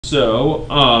So,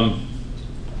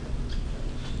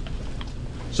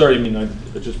 sorry, I mean, I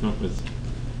just meant with,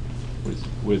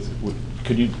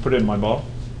 could you put it in my bottle?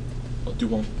 Do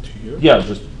you want to hear? Yeah,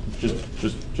 just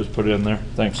put it in there.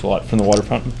 Thanks a lot, from the water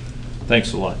fountain.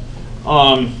 Thanks a lot.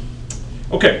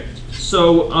 Okay,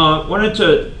 so wanted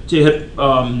to hit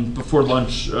before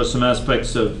lunch some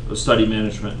aspects of study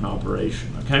management and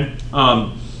operation. Okay,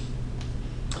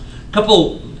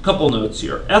 couple notes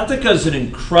here. Ethica is an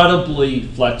incredibly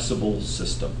flexible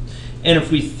system, and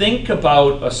if we think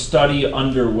about a study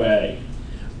underway,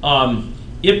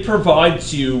 it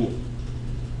provides you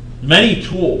many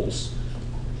tools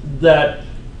that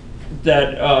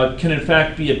can in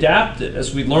fact be adapted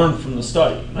as we learn from the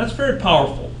study. And that's very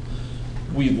powerful.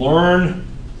 We learn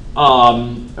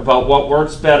about what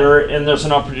works better, and there's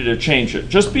an opportunity to change it.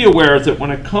 Just be aware that when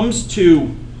it comes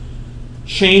to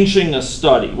changing a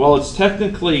study, well, it's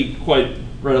technically quite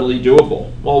readily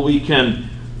doable. Well, we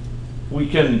can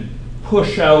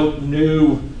push out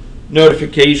new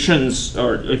notifications,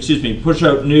 or excuse me, push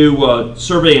out new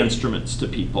survey instruments to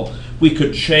people. We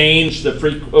could change the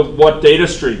what data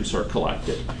streams are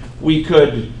collected. We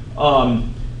could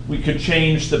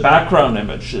change the background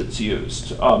image that's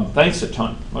used. Thanks a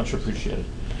ton, much appreciated.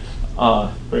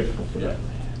 Grateful for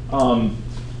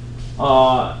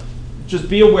that. Just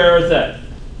be aware that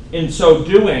in so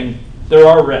doing, there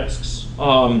are risks.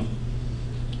 And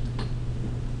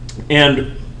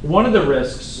one of the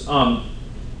risks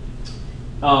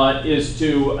is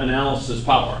to analysis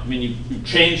power. I mean, you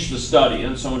change the study,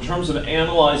 and so in terms of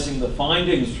analyzing the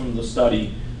findings from the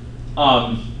study,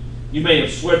 you may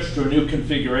have switched to a new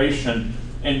configuration,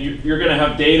 and you're going to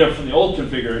have data from the old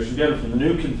configuration, data from the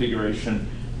new configuration,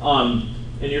 and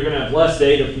you're going to have less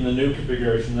data from the new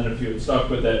configuration than if you had stuck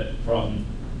with it from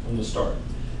the start.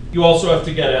 You also have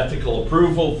to get ethical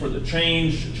approval for the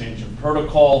change in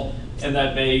protocol, and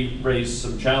that may raise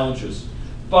some challenges.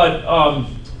 But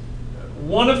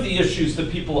one of the issues that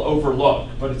people overlook,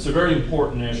 but it's a very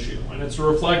important issue, and it's a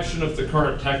reflection of the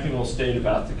current technical state of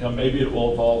Ethica, maybe it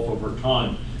will evolve over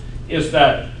time, is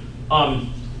that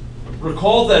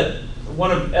recall that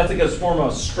one of Ethica's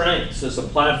foremost strengths as a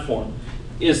platform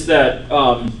is that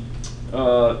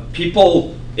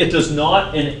it does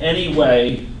not in any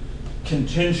way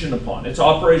contingent upon, its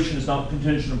operation is not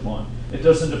contingent upon, it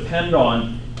doesn't depend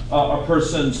on a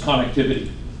person's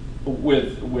connectivity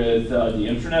with the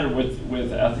internet or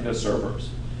with Ethica servers.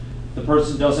 The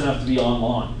person doesn't have to be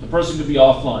online. The person could be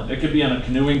offline. They could be on a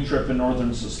canoeing trip in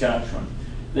northern Saskatchewan.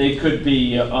 They could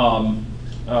be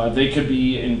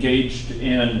engaged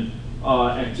in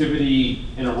activity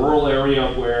in a rural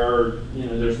area where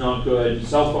there's not good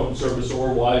cell phone service or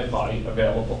Wi-Fi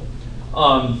available.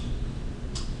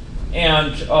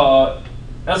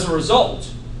 As a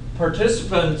result,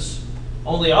 participants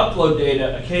only upload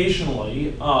data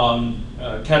occasionally,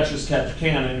 catch as catch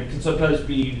can, and it can sometimes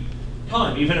be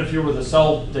time. Even if you're with a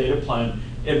cell data plan,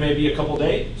 it may be a couple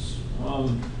days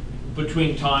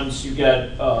between times you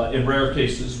get, in rare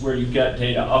cases, where you get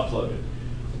data uploaded.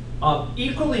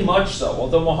 Equally much so,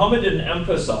 although Mohammed didn't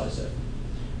emphasize it,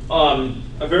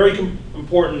 a very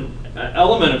important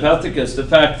element of Ethica is the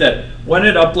fact that when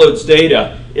it uploads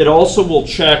data, it also will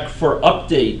check for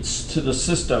updates to the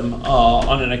system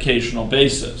on an occasional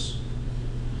basis.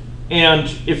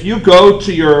 And if you go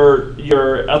to your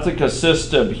Ethica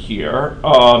system here,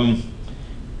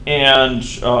 and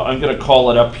I'm going to call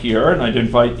it up here, and I'd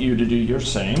invite you to do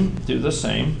the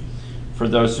same for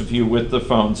those of you with the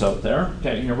phones out there.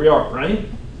 Okay, here we are, right?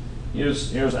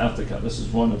 Here's Ethica. This is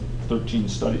one of 13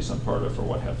 studies I'm part of, or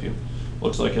what have you.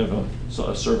 Looks like I have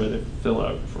a survey to fill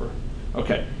out for.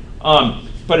 Okay.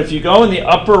 But if you go in the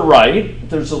upper right,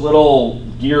 there's a little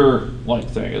gear-like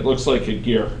thing. It looks like a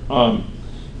gear and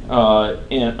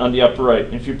on the upper right.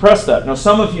 And if you press that, now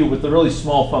some of you with the really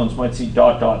small phones might see ...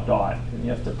 and you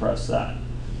have to press that.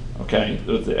 Okay,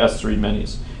 the S3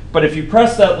 minis. But if you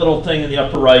press that little thing in the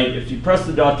upper right, if you press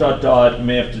the ... you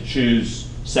may have to choose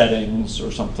settings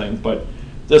or something. But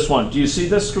this one, do you see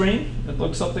this screen? It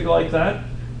looks something like that.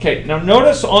 Okay, now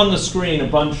notice on the screen a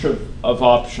bunch of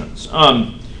options.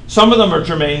 Some of them are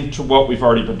germane to what we've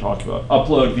already been talking about.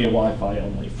 Upload via Wi-Fi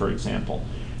only, for example.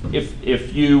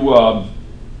 If you, on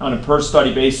a per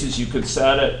study basis, you could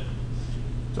set it,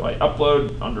 do I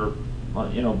upload under, by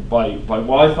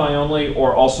Wi-Fi only,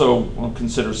 or also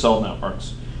consider cell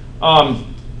networks.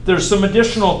 There's some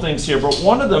additional things here, but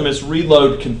one of them is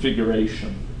reload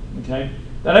configuration, okay?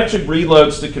 That actually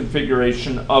reloads the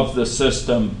configuration of the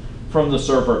system from the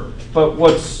server. But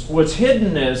what's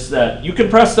hidden is that you can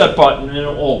press that button and it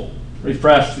will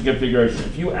refresh the configuration.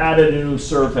 If you added a new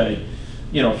survey,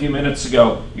 a few minutes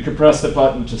ago, you could press the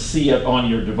button to see it on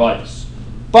your device.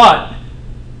 But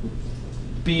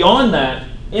beyond that,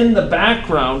 in the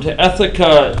background,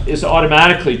 Ethica is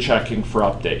automatically checking for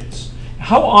updates.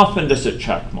 How often does it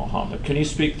check, Mohammed? Can you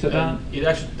speak to that? It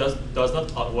actually does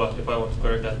not, well, if I want to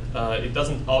correct that, it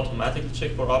doesn't automatically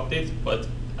check for updates, but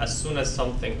as soon as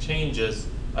something changes,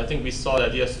 I think we saw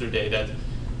that yesterday, that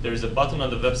there is a button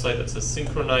on the website that says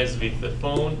synchronize with the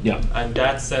phone, Yeah. and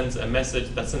that sends a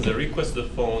message, that sends a request to the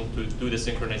phone to do the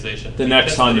synchronization. The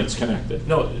next time it's connected.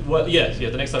 No, well, yes, the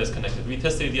next time it's connected. We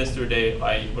tested it yesterday.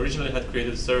 I originally had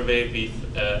created a survey with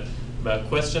a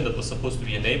question that was supposed to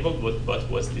be enabled, but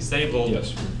was disabled.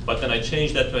 Yes. But then I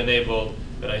changed that to enabled.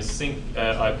 Then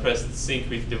I pressed sync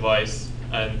with device,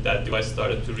 and that device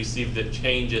started to receive the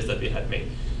changes that we had made.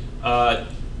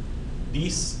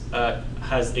 This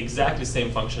has exactly the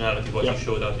same functionality what Yep. you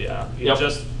showed on the app. It Yep.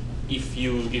 just, if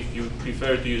you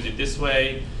prefer to use it this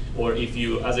way, or if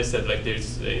you, as I said, like there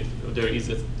is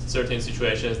a certain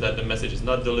situations that the message is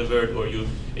not delivered, or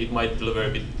it might deliver a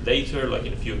bit later, like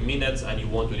in a few minutes, and you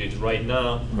want to do it right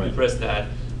now, Right. you press that.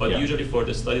 But Yeah. usually for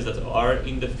the studies that are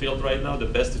in the field right now, the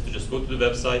best is to just go to the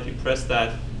website, you press that,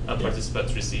 and Yeah.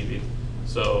 participants receive it.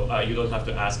 So you don't have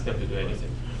to ask them to do anything.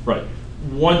 Right.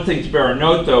 One thing to bear in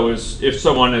note, though, is if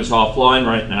someone is offline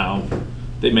right now,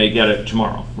 they may get it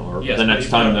tomorrow or Yes, the but next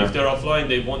time if they're. they're offline,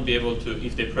 they won't be able to,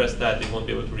 if they press that, they won't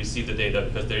be able to receive the data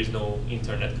because there is no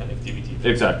internet connectivity.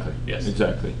 Exactly. Yes.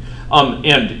 Exactly.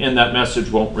 And that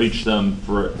message won't reach them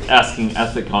for asking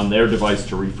Ethic on their device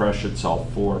to refresh itself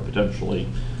for potentially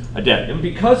a day. And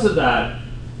because of that,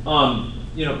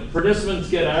 participants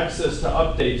get access to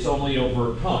updates only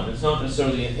over time. It's not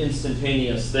necessarily an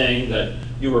instantaneous thing that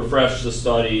you refresh the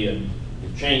study and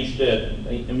you've changed it and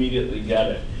they immediately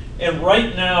get it. And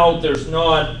right now, there's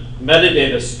not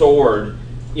metadata stored,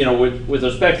 with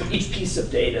respect to each piece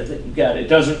of data that you get. It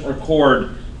doesn't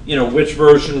record, which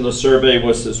version of the survey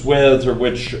was this with, or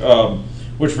which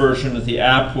version of the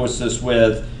app was this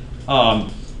with.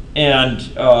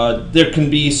 There can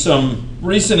be some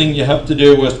reasoning you have to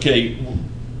do with, okay,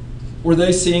 were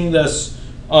they seeing this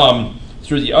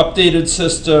through the updated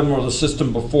system or the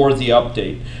system before the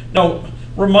update? Now,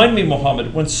 remind me,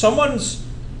 Mohammed, when someone's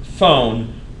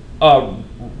phone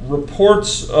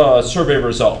reports survey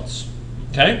results,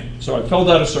 okay? So I filled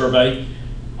out a survey,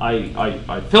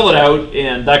 I fill it out,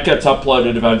 and that gets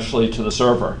uploaded eventually to the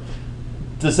server.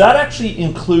 Does that actually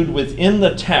include within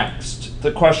the text,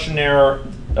 the questionnaire,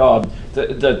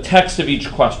 the text of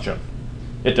each question?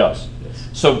 It does. Yes.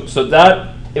 So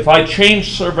that, if I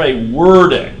change survey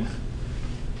wording,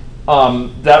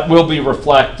 that will be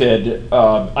reflected.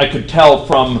 I could tell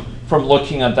from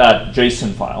looking at that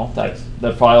JSON file, that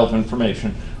file of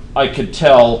information, I could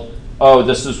tell, oh,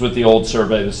 this is with the old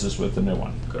survey, this is with the new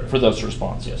one. Correct. For those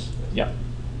responses. Yes. Yeah.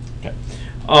 Okay.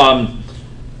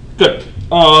 Good.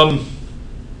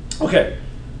 Okay.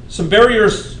 Some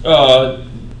barriers to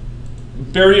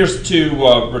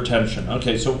retention.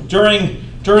 Okay. So during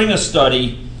a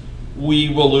study, we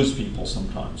will lose people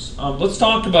sometimes. Let's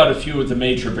talk about a few of the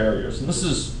major barriers, and this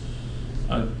is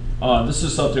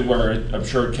something where I'm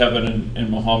sure Kevin and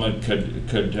Mohammed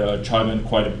could chime in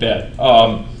quite a bit.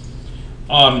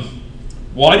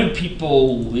 Why do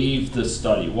people leave the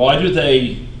study? Why do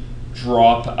they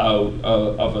drop out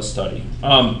of a study?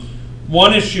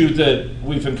 One issue that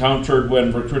we've encountered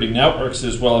when recruiting networks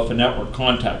is, well, if a network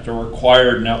contact or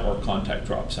required network contact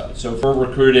drops out. So if we're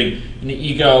recruiting an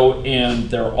ego and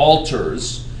their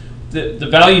alters, the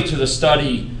value to the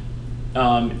study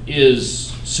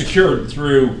is secured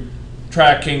through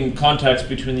tracking contacts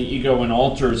between the ego and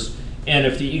alters. And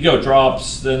if the ego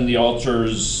drops, then the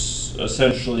alters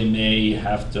essentially may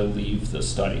have to leave the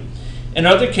study. In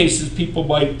other cases, people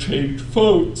might change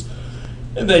phones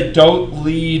and they don't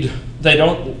load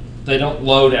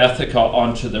Ethica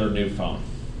onto their new phone.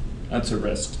 That's a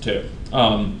risk too.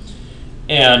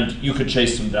 And you could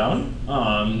chase them down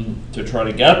to try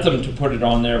to get them to put it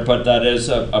on there, but that is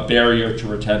a barrier to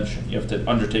retention. You have to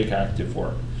undertake active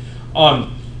work.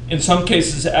 In some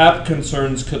cases, app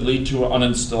concerns could lead to an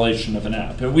uninstallation of an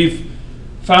app. And we've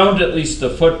found at least the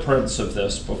footprints of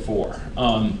this before.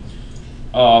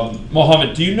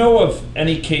 Mohammed, do you know of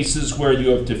any cases where you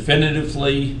have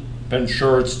definitively been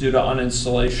sure it's due to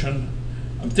uninstallation?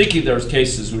 I'm thinking there's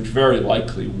cases which very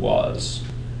likely was.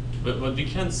 But we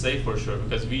can't say for sure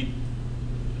because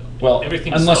Well,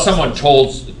 everything unless stops. someone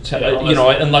told,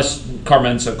 Yeah, unless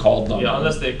Carmenza called them. Yeah,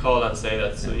 unless they call and say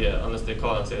that. So yeah, unless they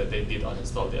call and say that they did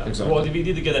uninstall the app. Exactly. Well, we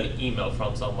did get an email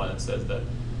from someone that says that.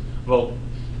 Well,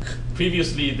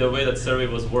 previously the way that survey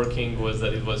was working was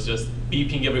that it was just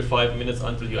beeping every 5 minutes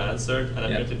until you answered, and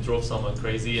apparently it drove someone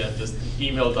crazy and just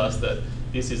emailed us that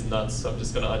this is nuts, so I'm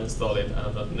just going to uninstall it, and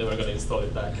I'm never going to install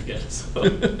it back again. So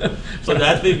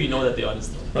that way we know that they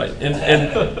uninstalled. Right,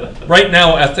 and right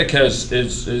now Ethica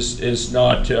is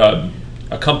not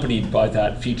accompanied by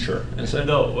that feature, is it?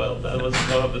 No, well, that was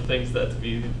one of the things that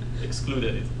we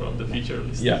excluded it from the feature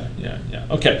list. Yeah.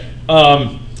 Okay.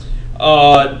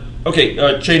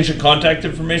 Change in contact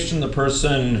information. The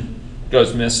person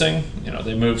goes missing.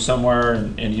 They move somewhere,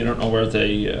 and you don't know where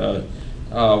they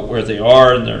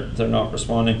are, and they're not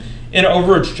responding. And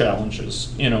overage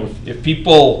challenges. If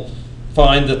people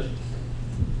find that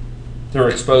they're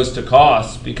exposed to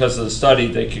costs because of the study,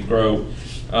 they could grow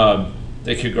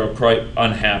quite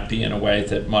unhappy in a way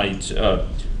that might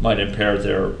impair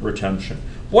their retention.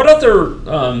 What other,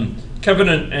 Kevin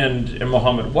and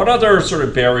Mohammed, what other sort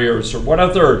of barriers or what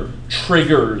other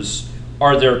triggers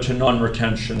are there to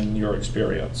non-retention in your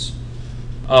experience?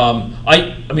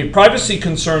 I mean, privacy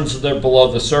concerns, they're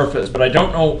below the surface, but I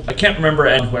can't remember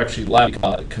anyone who actually left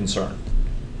concern.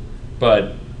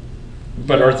 But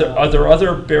are there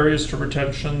other barriers to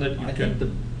retention that you I think the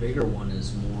bigger one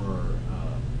is more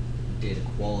data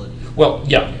quality. Well,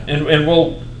 yeah. And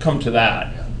we'll come to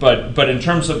that. Yeah. But in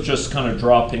terms of just kind of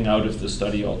dropping out of the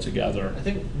study altogether, I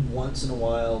think once in a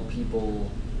while people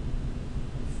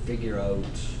figure out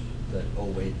that, oh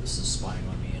wait, this is spying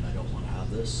on me and I don't want to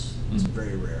have this. It's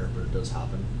very rare, but it does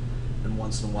happen. And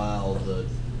once in a while the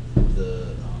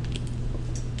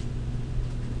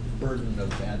burden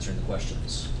of answering the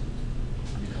questions.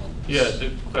 Yeah, the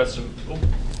question. Oh.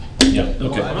 Yeah.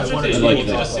 Okay. Well, I'm wanted sure to they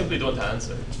just simply don't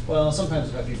answer. Well, sometimes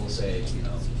I've had people say,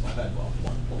 I've had one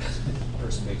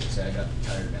person basically say, I got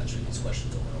tired of answering these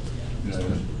questions over and over again. I'm just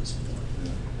going to do this before.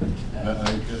 I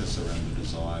get us around the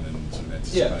design and sort of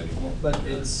anticipating what. But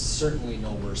it's certainly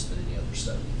no worse than any other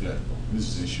study. Yeah, this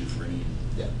is an issue for any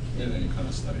kind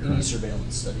of study. Any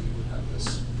surveillance study would have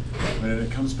this. And it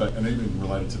comes back, and even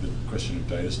related to the question of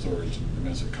data storage,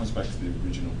 it comes back to the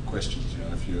original questions.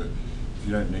 If you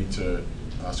don't need to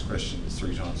ask questions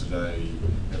 3 times a day,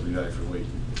 every day for a week,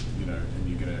 and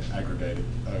you're going to aggregate it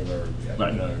over,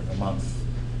 a month,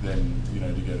 then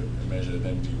to get a measure,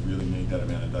 then you really need that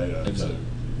amount of data. Exactly. So,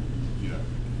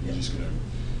 you're just going to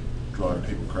drive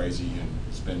people crazy and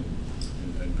spend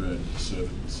and burn server,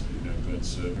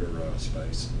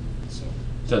 space. So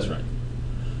that's right.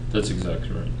 That's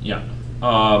exactly right. Yeah.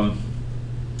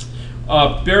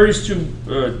 Barriers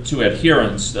to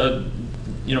adherence.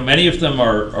 Many of them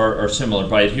are similar.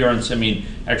 By adherence, I mean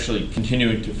actually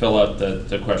continuing to fill out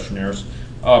the questionnaires.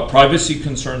 Privacy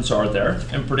concerns are there,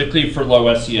 and particularly for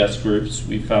low SES groups,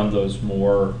 we found those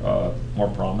more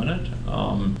prominent.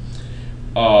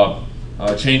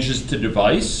 Changes to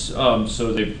device,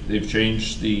 so they've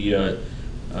changed the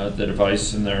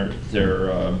device, and they're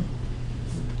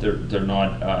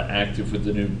not active with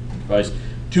the new device.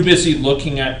 Too busy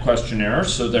looking at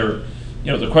questionnaires, so the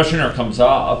questionnaire comes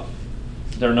up,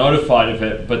 they're notified of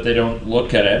it, but they don't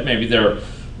look at it. Maybe they're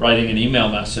writing an email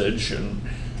message, and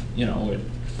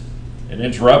it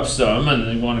interrupts them, and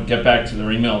they want to get back to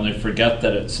their email, and they forget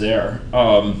that it's there.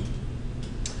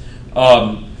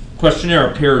 Questionnaire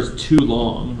appears too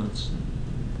long. That's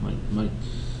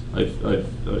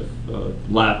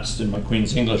I've lapsed in my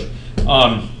Queen's English.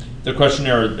 The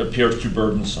questionnaire appears too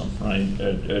burdensome, right?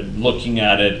 Looking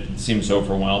at it seems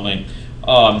overwhelming.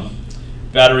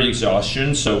 Battery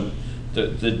exhaustion, so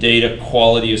the data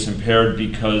quality is impaired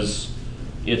because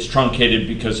it's truncated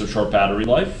because of short battery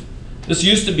life. This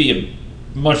used to be a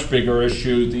much bigger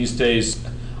issue. These days,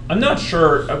 I'm not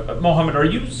sure. Mohammed, are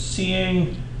you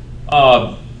seeing?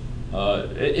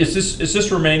 Is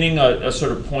this remaining a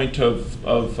sort of point of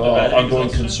ongoing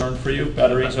concern for you?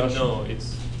 Battery exhaustion? No,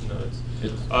 it's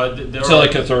it's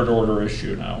like a third order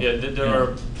issue now. Yeah, there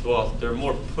are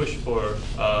more push for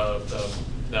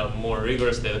more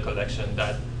rigorous data collection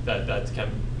that can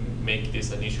make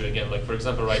this an issue again. Like for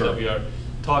example, right now we are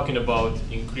talking about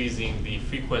increasing the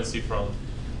frequency from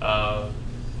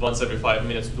once every 5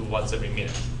 minutes to once every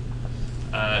minute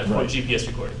for GPS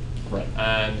recording. Right.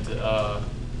 And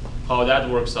how that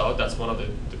works out, that's one of the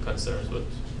concerns. But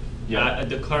at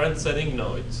the current setting,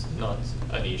 no, it's not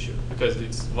an issue because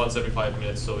it's once every 5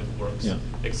 minutes, so it works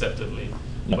acceptably.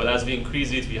 Yeah. But as we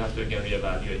increase it, we have to again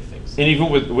reevaluate things. And even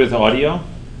with audio,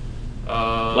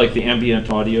 like the ambient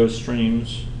audio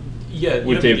streams. Yeah,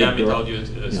 even the ambient audio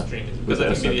streams. Because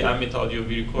I think the ambient audio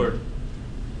we record.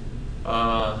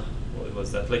 What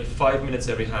was that? Like 5 minutes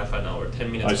every half an hour,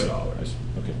 10 minutes per hour. I see.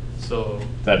 Okay. So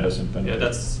that hasn't been. Yeah,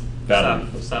 that's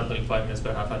sampling 5 minutes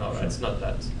per half an hour. Sure. It's not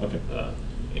that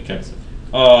intensive.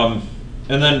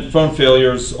 And then phone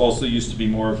failures also used to be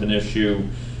more of an issue.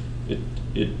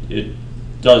 It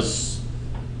does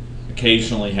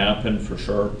occasionally happen for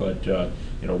sure, but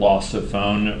loss of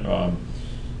phone.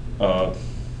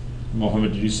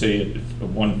 Mohammed, did you say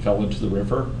one fell into the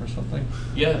river or something?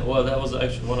 Yeah, well, that was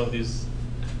actually one of these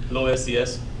low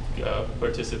SES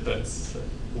participants,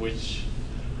 which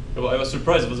I was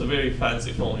surprised. It was a very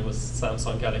fancy phone. It was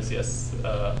Samsung Galaxy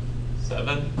S7,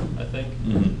 I think,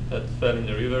 that fell in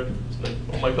the river. It's like,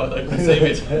 oh my god, I could save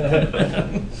it.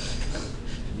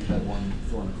 You had one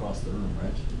thrown across the room,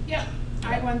 right? Yeah,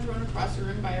 I had one thrown across the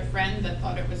room by a friend that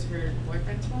thought it was her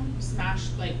boyfriend's phone.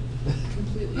 Smashed, like,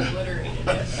 completely obliterated it.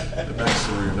 The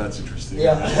backstory of that's interesting.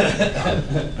 Yeah. I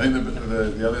think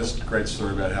the other great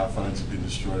story about how phones have been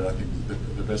destroyed, I think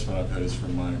the best one I've heard is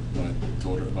from my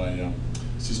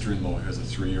sister-in-law who has a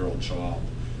 3-year-old child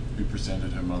who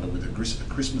presented her mother with a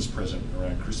Christmas present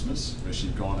around Christmas, where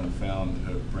she'd gone and found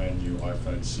her brand new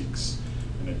iPhone 6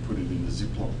 and they put it in the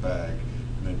Ziploc bag,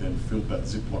 and they then filled that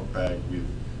Ziploc bag with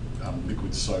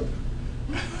liquid soap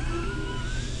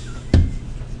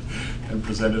and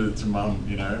presented it to mum,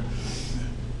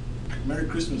 Merry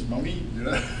Christmas, mummy,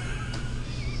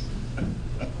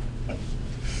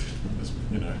 It's,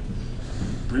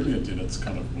 brilliant in its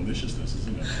kind of maliciousness,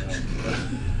 isn't it?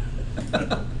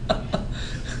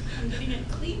 I'm getting it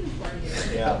clean for you.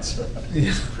 Yeah, That's right.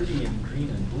 it's pretty in green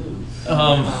and blue.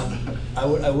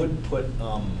 I would put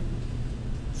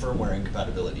firmware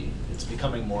incompatibility. It's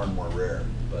becoming more and more rare,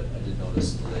 but I did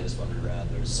notice the latest one we ran,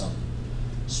 there's some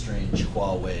strange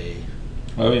Huawei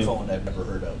phone I've never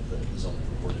heard of that was only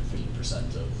reported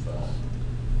 50% of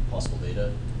possible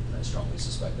data. And I strongly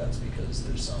suspect that's because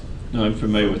there's some No, I'm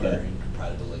familiar with that. firmware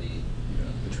incompatibility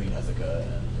between Ethica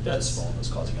and That's- this phone that's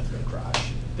causing Ethica to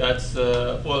crash. That's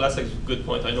that's a good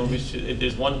point. I know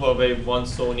there's one Huawei, one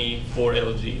Sony, 4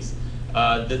 LGs.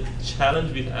 The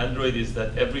challenge with Android is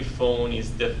that every phone is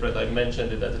different. I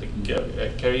mentioned it that the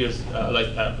carriers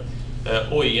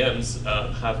OEMs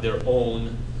have their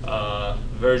own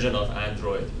version of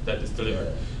Android that is delivered.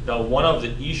 Yeah. Now, one of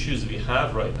the issues we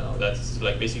have right now that's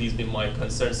like basically has been my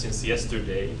concern since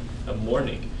yesterday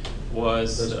morning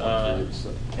was It's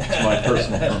my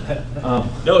personal phone.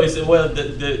 no,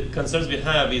 the concerns we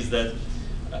have is that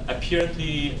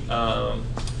apparently,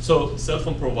 so cell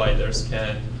phone providers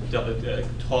can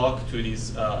talk to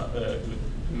these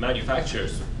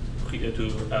manufacturers to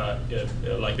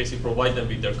like basically provide them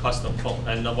with their custom phone,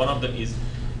 and one of them is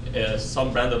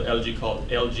some brand of LG called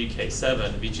LG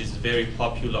K7, which is very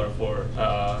popular for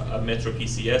Metro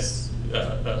PCS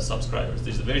subscribers.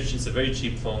 It's a very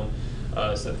cheap phone.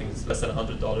 So I think it's less than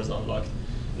 $100 unlocked.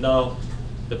 Now,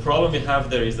 the problem we have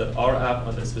there is that our app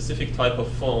on the specific type of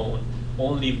phone,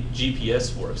 only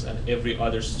GPS works and every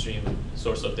other stream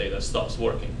source of data stops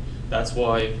working. That's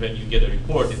why when you get a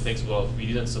report, it thinks, well,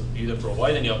 you didn't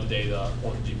provide any of the data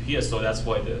on GPS, so that's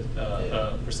why the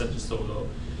percentage is so low.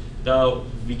 Now,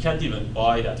 we can't even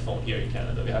buy that phone here in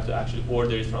Canada. We have to actually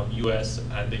order it from US,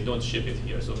 and they don't ship it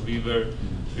here. So we were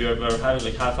having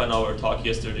like half an hour talk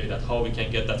yesterday that how we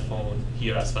can get that phone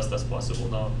here as fast as possible.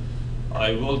 Now,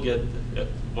 I will get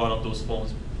one of those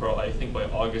phones, I think by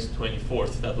August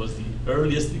 24th. That was the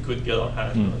earliest we could get our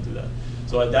hands onto that.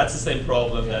 So that's the same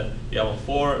problem that we have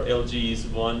 4 LGs,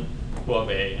 1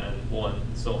 Huawei, and 1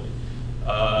 Sony.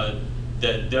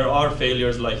 That there are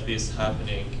failures like this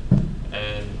happening,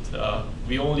 and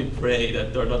we only pray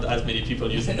that there are not as many people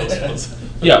using those phones.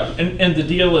 Yeah, and the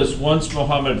deal is once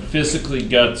Mohammed physically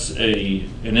gets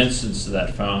an instance of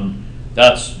that phone,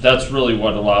 that's really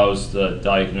what allows the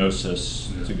diagnosis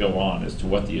to go on as to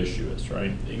what the issue is,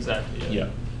 right? Exactly. Yeah.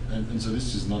 And so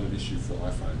this is not an issue for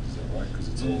iPhones, is that right? Because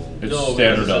it's all... It's No,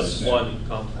 standardized. it's just one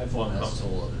iPhone has a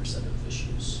whole other set of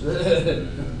issues.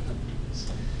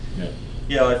 Yeah.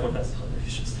 Yeah, iPhone has other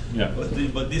issues. Yeah.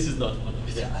 But this is not one of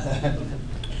it.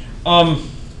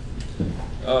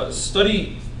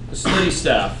 Study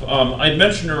staff. I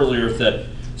mentioned earlier that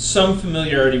some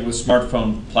familiarity with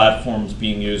smartphone platforms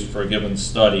being used for a given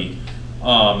study,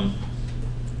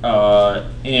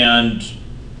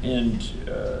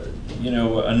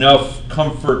 enough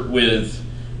comfort with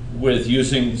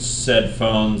using said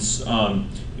phones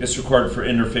is required for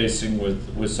interfacing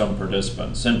with some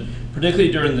participants, and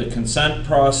particularly during the consent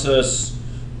process,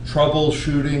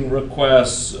 troubleshooting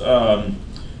requests.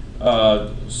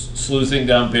 Sleuthing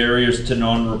down barriers to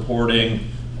non-reporting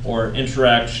or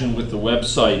interaction with the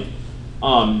website.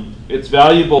 It's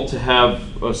valuable to have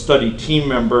study team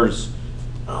members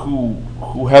who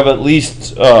have at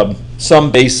least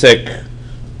some basic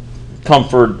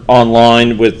comfort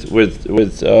online with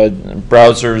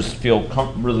browsers, feel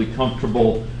really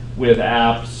comfortable with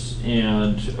apps,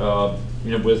 and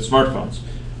with smartphones.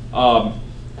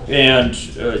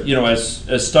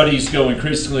 As studies go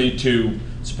increasingly to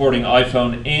supporting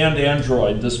iPhone and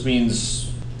Android, this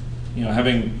means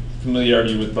having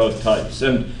familiarity with both types.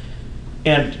 And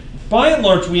by and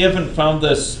large, we haven't found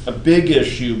this a big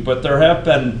issue, but there has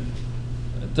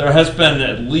been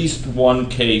at least one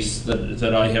case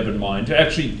that I have in mind.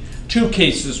 Actually, two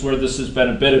cases where this has been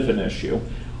a bit of an issue.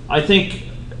 I think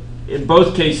in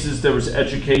both cases there was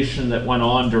education that went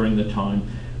on during the time,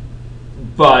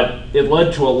 but it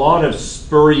led to a lot of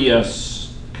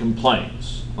spurious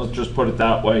complaints, let's just put it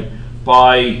that way,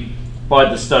 by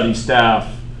the study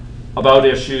staff about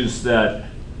issues that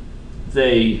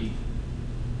they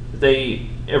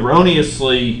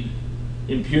erroneously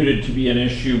imputed to be an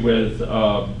issue with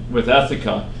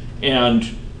Ethica. And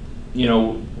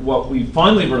what we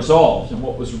finally resolved, and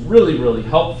what was really, really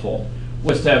helpful,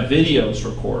 was to have videos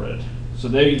recorded. So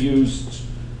they used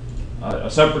a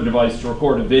separate device to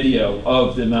record a video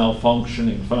of the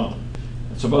malfunctioning phone.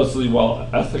 And supposedly, while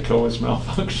Ethica was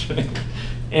malfunctioning.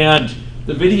 And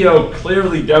the video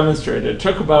clearly demonstrated, it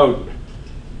took about,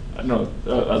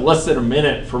 less than a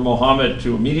minute for Mohammed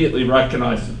to immediately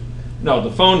recognize, no, the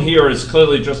phone here is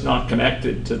clearly just not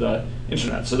connected to the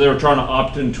internet. So they were trying to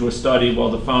opt into a study while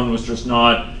the phone was just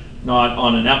not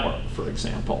on a network, for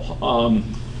example.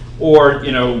 Or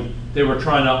they were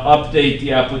trying to update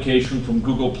the application from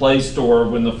Google Play Store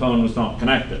when the phone was not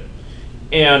connected.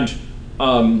 And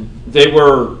they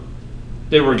were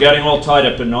getting all tied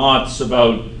up in knots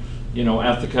about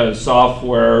Ethica's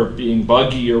software being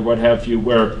buggy or what have you,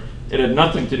 where it had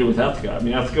nothing to do with Ethica. I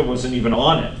mean, Ethica wasn't even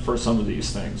on it for some of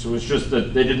these things. It was just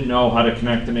that they didn't know how to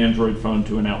connect an Android phone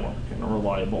to a network in a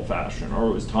reliable fashion, or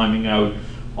it was timing out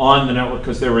on the network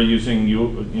because they were using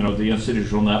the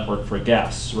institutional network for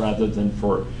guests rather than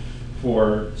for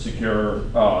secure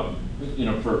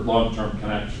for long-term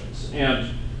connections. And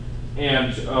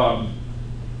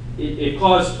it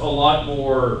caused a lot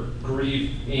more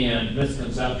grief and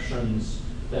misconceptions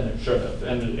than it should have.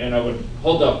 And I would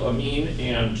hold up Amin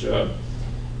and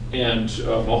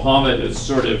Mohammed as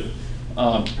sort of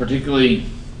particularly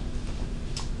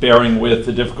bearing with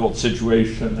the difficult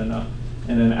situation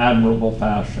in an admirable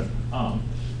fashion.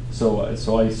 So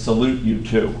I salute you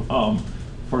too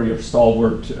for your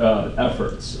stalwart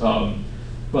efforts.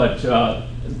 But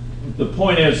the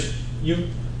point is,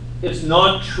 it's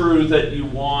not true that you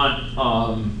want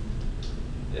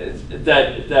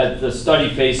that the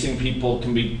study-facing people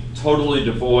can be totally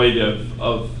devoid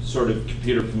of sort of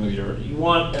computer familiarity. You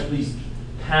want at least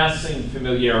passing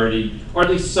familiarity, or at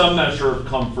least some measure of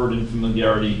comfort and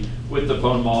familiarity with the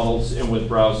phone models and with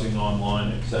browsing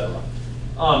online, etc.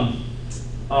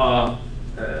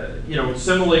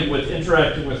 Similarly with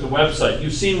interacting with the website,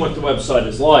 you've seen what the website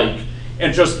is like,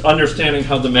 and just understanding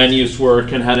how the menus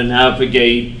work and how to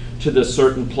navigate to this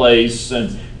certain place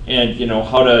and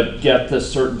how to get this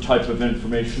certain type of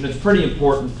information. It's pretty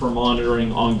important for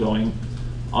monitoring ongoing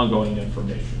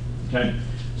information. Okay,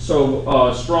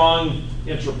 so strong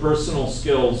interpersonal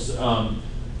skills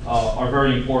are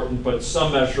very important, but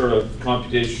some measure of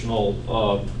computational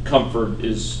comfort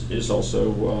is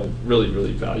also really,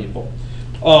 really valuable.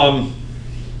 I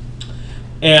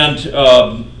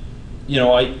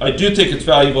do think it's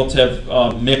valuable to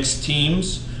have mixed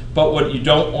teams, but what you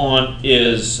don't want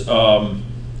is a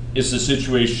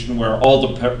situation where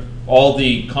all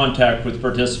the contact with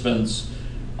participants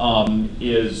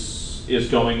is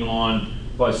going on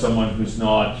by someone who's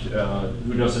not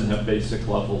who doesn't have basic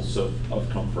levels of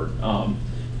comfort,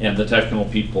 and the technical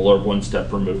people are one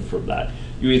step removed from that.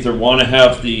 You either want to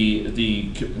have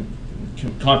the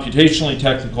computationally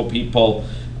technical people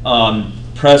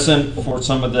present for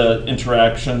some of the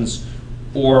interactions,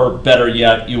 or better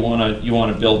yet, you want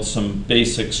to build some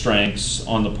basic strengths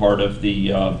on the part of the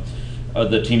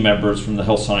team members from the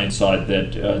health science side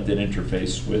that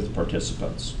interface with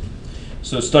participants.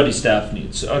 So study staff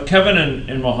needs. Kevin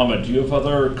and Mohammed, do you have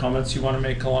other comments you want to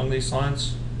make along these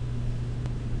lines?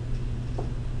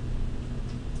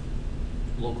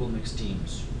 Local mixed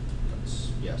teams.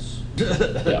 Yes.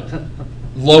 Yeah.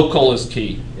 Local is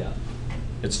key. Yeah.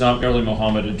 It's not merely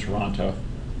Mohammed in Toronto.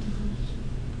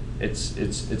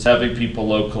 It's having people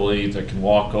locally that can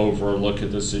walk over, look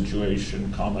at the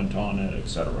situation, comment on it,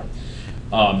 etc.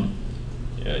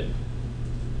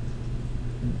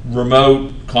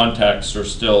 Remote contacts are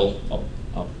still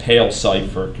a pale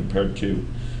cipher compared to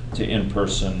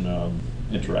in-person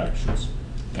interactions.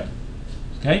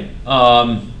 Okay.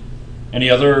 Any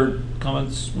other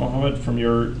comments, Mohammed, from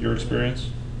your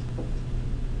experience?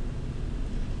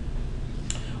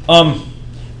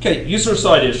 Okay, user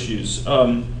side issues.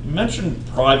 You mentioned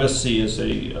privacy as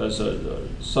a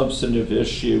substantive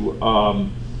issue.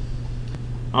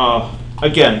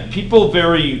 Again, people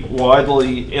vary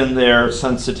widely in their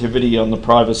sensitivity on the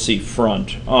privacy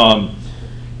front. And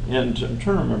I'm trying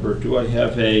to remember, do I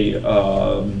have a,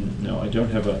 no, I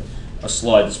don't have a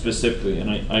slide specifically,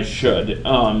 and I should,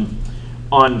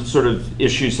 on sort of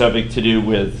issues having to do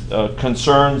with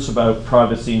concerns about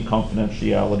privacy and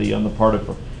confidentiality on the part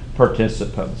of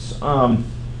participants.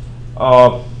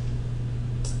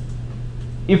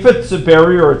 If it's a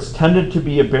barrier, it's tended to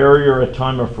be a barrier at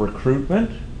time of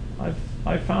recruitment,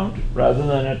 I've found, rather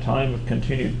than a time of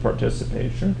continued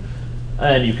participation.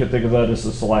 And you could think of that as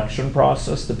a selection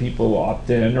process. The people who opt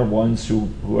in are ones who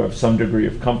have some degree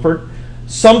of comfort.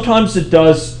 Sometimes it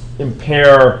does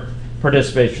impair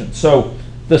participation. So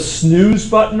the snooze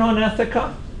button on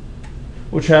Ethica,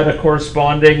 which had a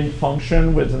corresponding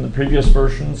function within the previous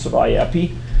versions of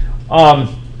IEPI,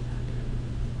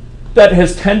 that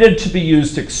has tended to be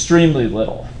used extremely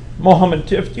little. Mohammed,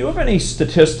 do you have any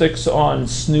statistics on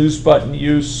snooze button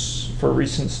use for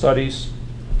recent studies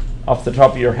off the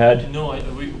top of your head? No, I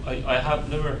have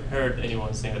never heard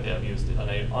anyone saying that they have used it, and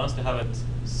I honestly haven't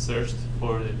searched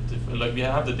for it. Like, we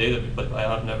have the data, but I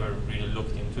have never really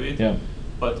looked into it. Yeah.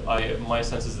 But my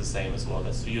sense is the same as well.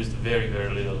 That's used very,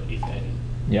 very little, if any.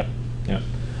 Yeah, yeah.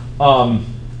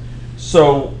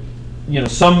 So, you know,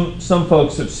 some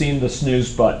folks have seen the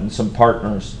snooze button, some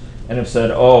partners, and have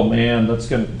said, "Oh man,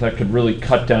 that could really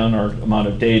cut down our amount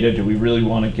of data. Do we really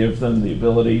want to give them the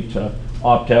ability to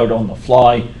opt out on the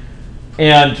fly?"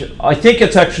 And I think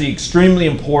it's actually extremely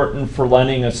important for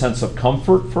lending a sense of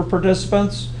comfort for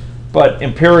participants, but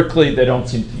empirically they don't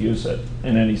seem to use it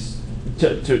in any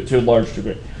to a large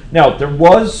degree. Now there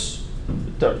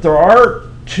are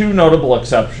two notable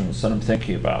exceptions that I'm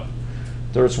thinking about.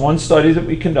 There's one study that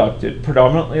we conducted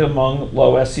predominantly among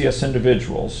low SES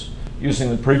individuals using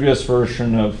the previous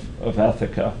version of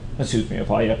Ethica, of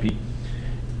IEPI,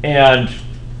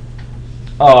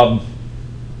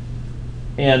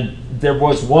 and there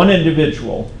was one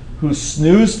individual who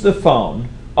snoozed the phone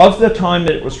of the time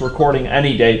that it was recording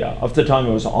any data, of the time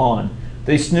it was on.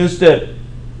 They snoozed it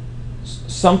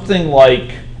something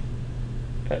like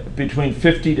between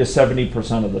 50 to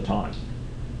 70% of the time,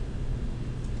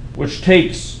 which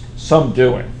takes some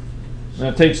doing. And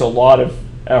it takes a lot of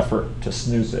effort to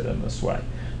snooze it in this way.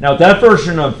 Now, that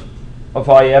version of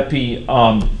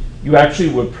IEPI, you actually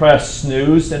would press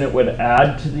snooze and it would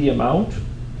add to the amount.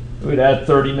 It would add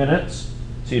 30 minutes.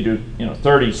 So you do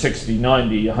 30, 60,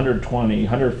 90, 120,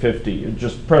 150. You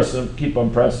just press and keep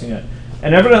on pressing it.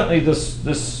 And evidently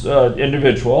this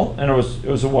individual, and it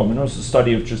was a woman, it was a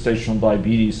study of gestational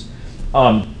diabetes,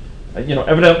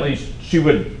 evidently she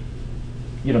would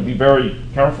be very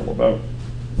careful about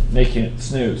making it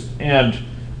snoozed. And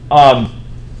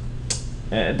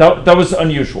that was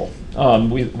unusual.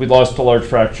 We lost a large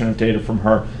fraction of data from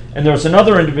her. And there was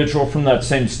another individual from that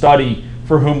same study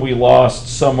for whom we lost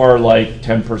somewhere like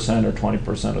 10% or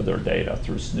 20% of their data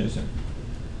through snoozing.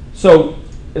 So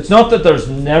it's not that there's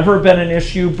never been an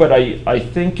issue, but I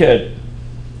think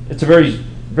it's a very,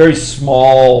 very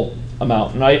small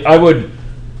amount. And I would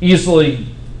easily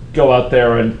go out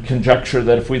there and conjecture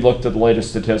that if we looked at the latest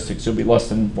statistics, it would be less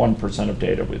than 1% of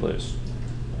data we lose.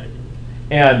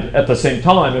 And at the same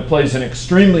time, it plays an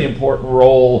extremely important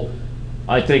role,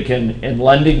 I think, in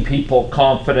lending people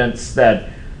confidence that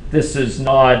this is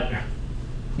not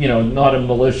a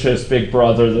malicious big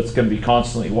brother that's going to be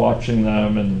constantly watching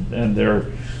them and their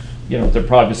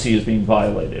privacy is being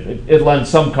violated. It lends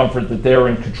some comfort that they're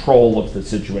in control of the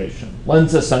situation,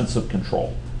 lends a sense of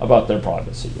control about their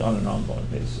privacy on an ongoing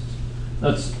basis.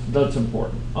 That's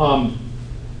important.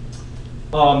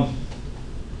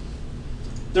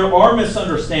 There are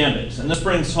misunderstandings, and this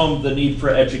brings home the need for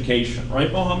education,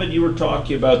 right, Mohammed? You were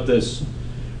talking about this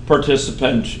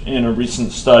participant in a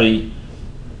recent study.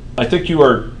 I think you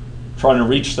were trying to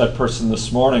reach that person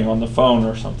this morning on the phone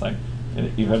or something,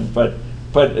 but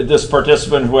this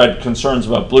participant who had concerns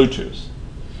about Bluetooth.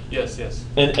 Yes.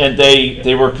 And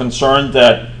they were concerned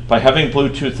that by having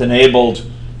Bluetooth enabled,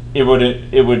 it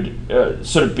would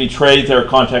sort of betray their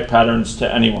contact patterns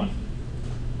to anyone,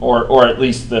 or at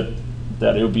least that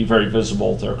it would be very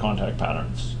visible, their contact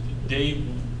patterns. She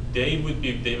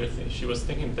was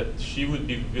thinking that she would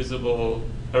be visible,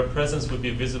 her presence would be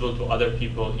visible to other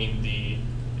people in the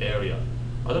area.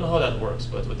 I don't know how that works,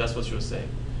 but that's what she was saying.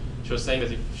 She was saying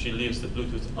that if she leaves the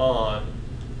Bluetooth on,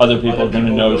 other people are going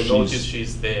to know notice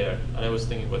she's there. And I was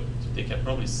thinking, but they can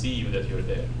probably see you that you're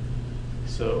there.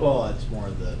 So well, it's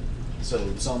more so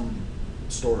some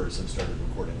stores have started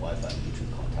recording Wi-Fi and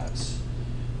Bluetooth contacts.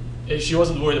 She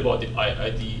wasn't worried about the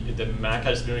MAC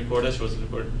address being recorded.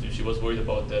 She was worried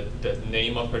about the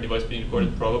name of her device being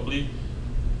recorded. Probably,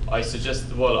 I was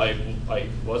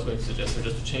going to suggest her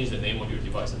just to change the name of your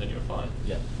device, and then you're fine.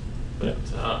 Yeah. But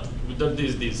without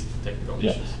these technical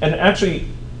Yeah, issues. and actually,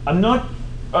 I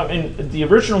mean, the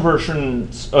original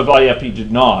versions of IEPI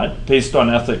did not, based on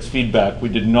ethics feedback, we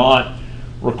did not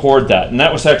record that. And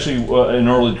that was actually an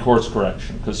early course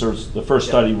correction, because there was the first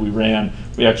study we ran,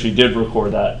 we actually did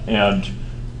record that, and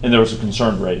there was a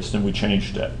concern raised, and we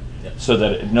changed it so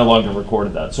that it no longer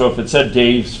recorded that. So if it said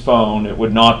Dave's phone, it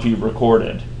would not be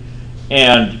recorded.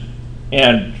 And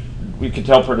we could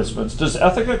tell participants, does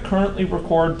Ethica currently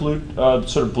record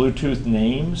sort of Bluetooth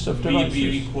names of devices?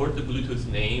 We record the Bluetooth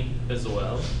name as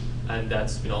well, and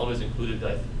that's been always included.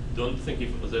 I don't think it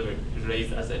was ever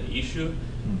raised as an issue.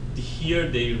 Here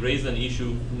they raised an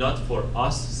issue not for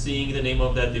us seeing the name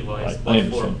of that device, but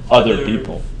for other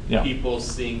people. People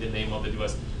seeing the name of the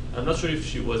device. I'm not sure if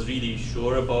she was really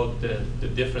sure about the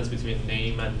difference between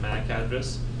name and MAC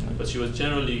address, but she was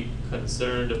generally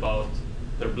concerned about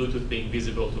their Bluetooth being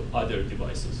visible to other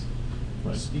devices.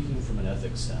 Right. Speaking from an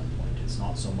ethics standpoint, it's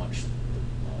not so much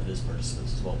his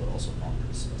participants as well, but also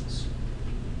non-participants.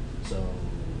 So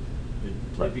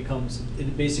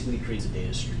it basically creates a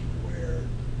data stream where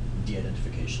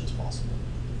de-identification is possible.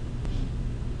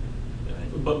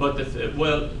 But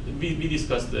we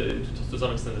discussed to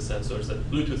some extent the sensors,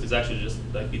 that Bluetooth is actually just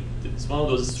like it's one of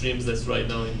those streams that's right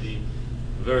now in the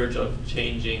verge of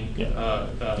changing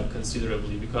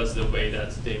considerably, because the way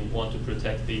that they want to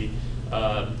protect the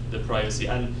privacy,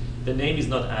 and the name is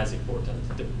not as important.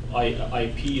 The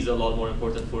IP is a lot more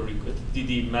important for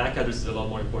the MAC address is a lot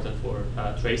more important for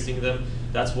tracing them.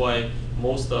 That's why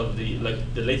most of the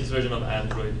latest version of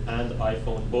Android and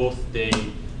iPhone, both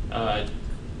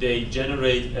they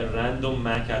generate a random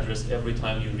MAC address every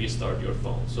time you restart your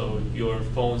phone. So your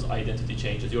phone's identity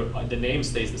changes. The name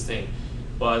stays the same,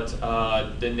 but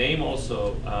the name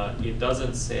also it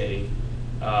doesn't say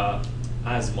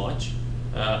as much.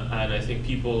 And I think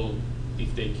people,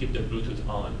 if they keep their Bluetooth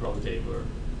on, probably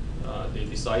they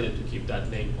decided to keep that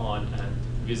name on and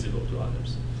visible to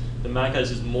others. The MAC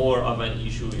address is more of an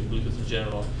issue in Bluetooth in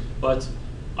general, but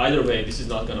either way, this is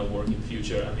not going to work in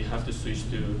future, and we have to switch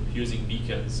to using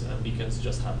beacons, and beacons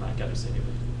just have MAC address anyway.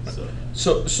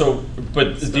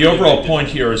 But the overall point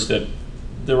here is that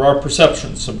there are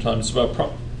perceptions sometimes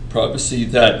about privacy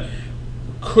that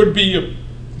could be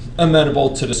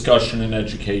amenable to discussion in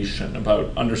education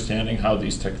about understanding how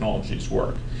these technologies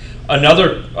work.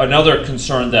 Another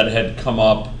concern that had come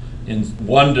up in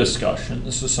one discussion,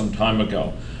 this is some time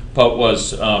ago, but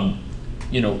was, is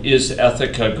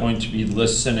Ethica going to be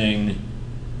listening?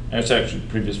 And it's actually a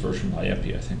previous version by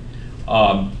Epi, I think.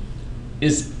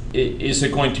 Is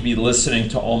it going to be listening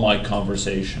to all my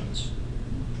conversations?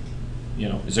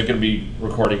 Is it going to be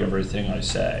recording everything I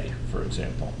say, for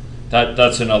example?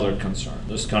 That's another concern.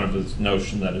 This kind of this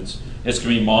notion that it's going to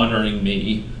be monitoring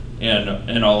me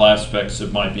and all aspects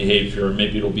of my behavior.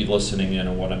 Maybe it'll be listening in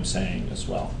on what I'm saying as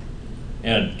well.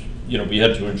 And we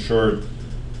had to ensure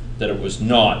that it was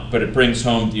not, but it brings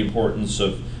home the importance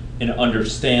of an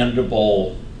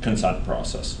understandable consent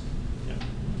process,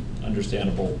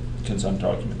 understandable consent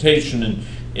documentation, and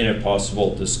if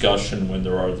possible, discussion when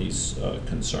there are these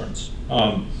concerns.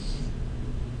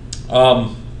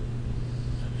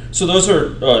 So those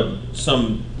are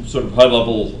some sort of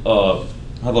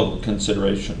high-level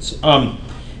considerations. In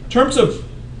terms of,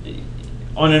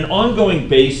 on an ongoing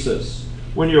basis,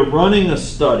 when you're running a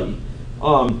study,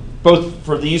 both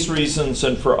for these reasons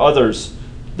and for others,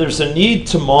 there's a need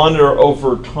to monitor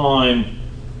over time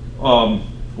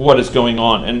what is going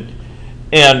on,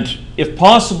 and if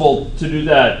possible, to do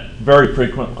that very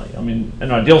frequently. I mean,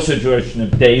 an ideal situation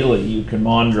of daily, you can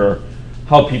monitor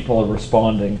how people are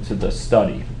responding to this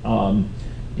study.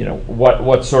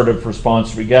 What sort of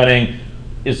response are we getting?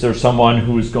 Is there someone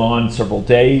who has gone several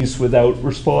days without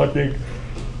responding?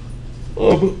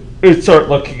 And start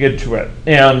looking into it.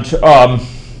 And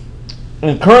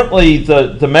currently,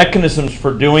 the mechanisms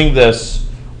for doing this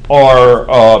are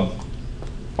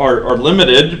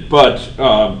limited, but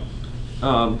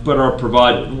are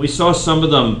provided. And we saw some of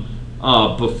them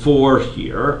before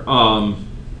here.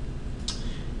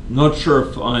 Not sure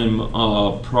if I'm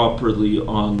properly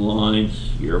online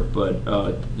here, but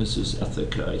this is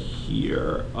Ethica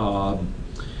here.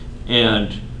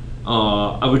 And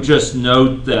I would just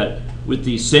note that with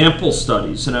the sample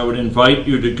studies, and I would invite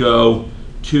you to go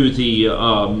to the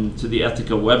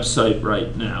Ethica website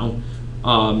right now.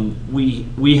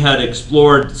 We had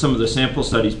explored some of the sample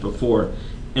studies before,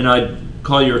 and I'd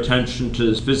call your attention to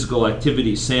this physical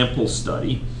activity sample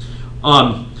study.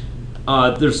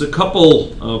 there's a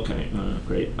couple. Okay,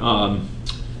 great.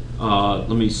 Let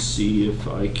me see if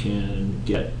I can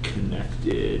get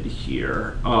connected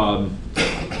here.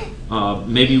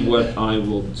 Maybe what I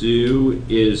will do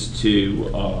is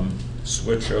to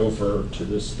switch over to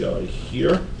this guy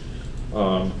here,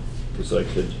 because I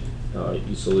could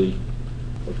easily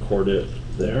record it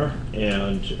there.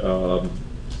 And The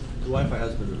Wi-Fi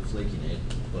has been flaking it,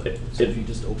 but so if you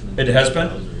just open it has been?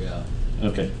 browser, yeah,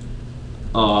 okay.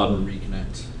 or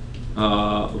reconnect.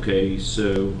 Okay,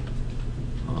 so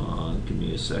give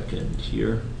me a second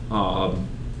here.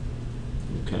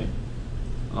 Okay.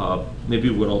 Maybe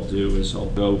what I'll do is I'll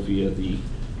go via the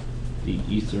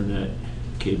Ethernet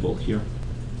cable here.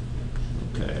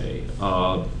 Okay.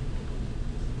 Okay,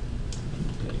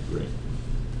 great.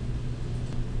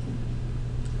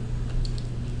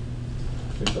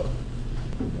 I think I'll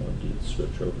need to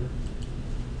switch over.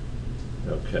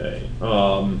 Okay.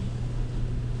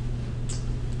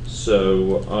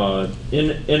 So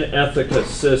in Ethica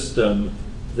system,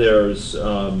 there's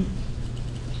a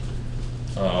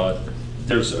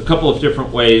couple of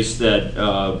different ways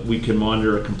that we can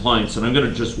monitor compliance, and I'm going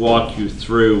to just walk you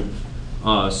through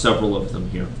several of them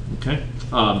here. Okay.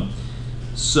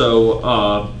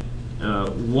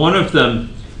 One of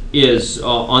them is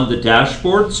on the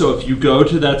dashboard. So if you go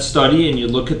to that study and you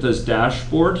look at this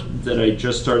dashboard that I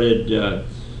just started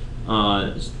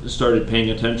paying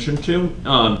attention to,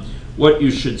 what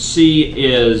you should see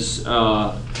is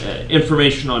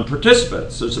information on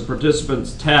participants. There's a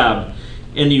participants tab,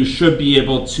 and you should be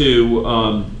able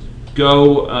to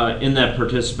go in that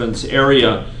participants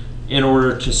area in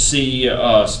order to see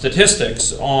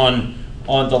statistics on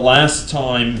the last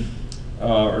time,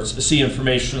 or see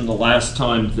information on the last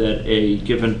time that a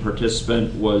given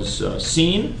participant was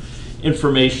seen,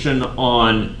 information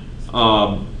on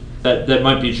that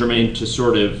might be germane to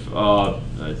sort of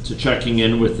to checking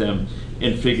in with them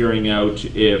and figuring out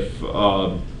if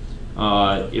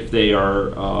they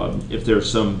are if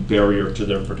there's some barrier to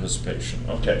their participation.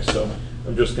 Okay, so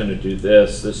I'm just going to do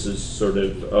this. This is sort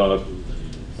of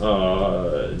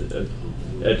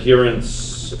adherence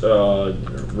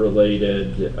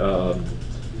related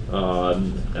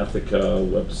Ethica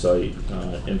website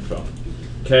info.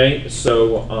 Okay,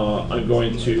 so I'm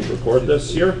going to record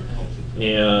this here,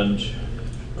 and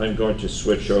I'm going to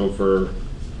switch over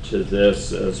to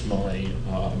this as my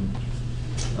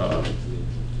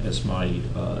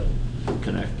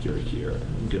connector here.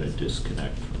 I'm going to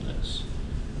disconnect from this.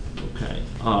 Okay.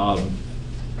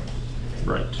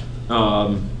 Right.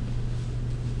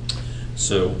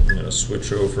 So I'm going to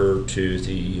switch over to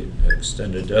the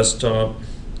extended desktop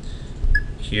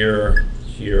here,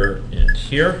 here, and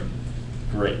here.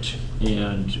 Great.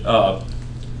 And here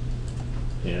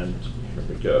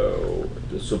we go.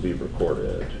 This will be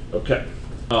recorded. Okay.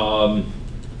 There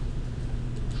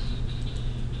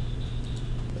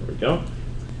we go.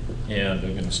 And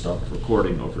I'm going to stop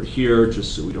recording over here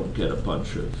just so we don't get a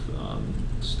bunch of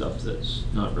stuff that's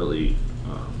not really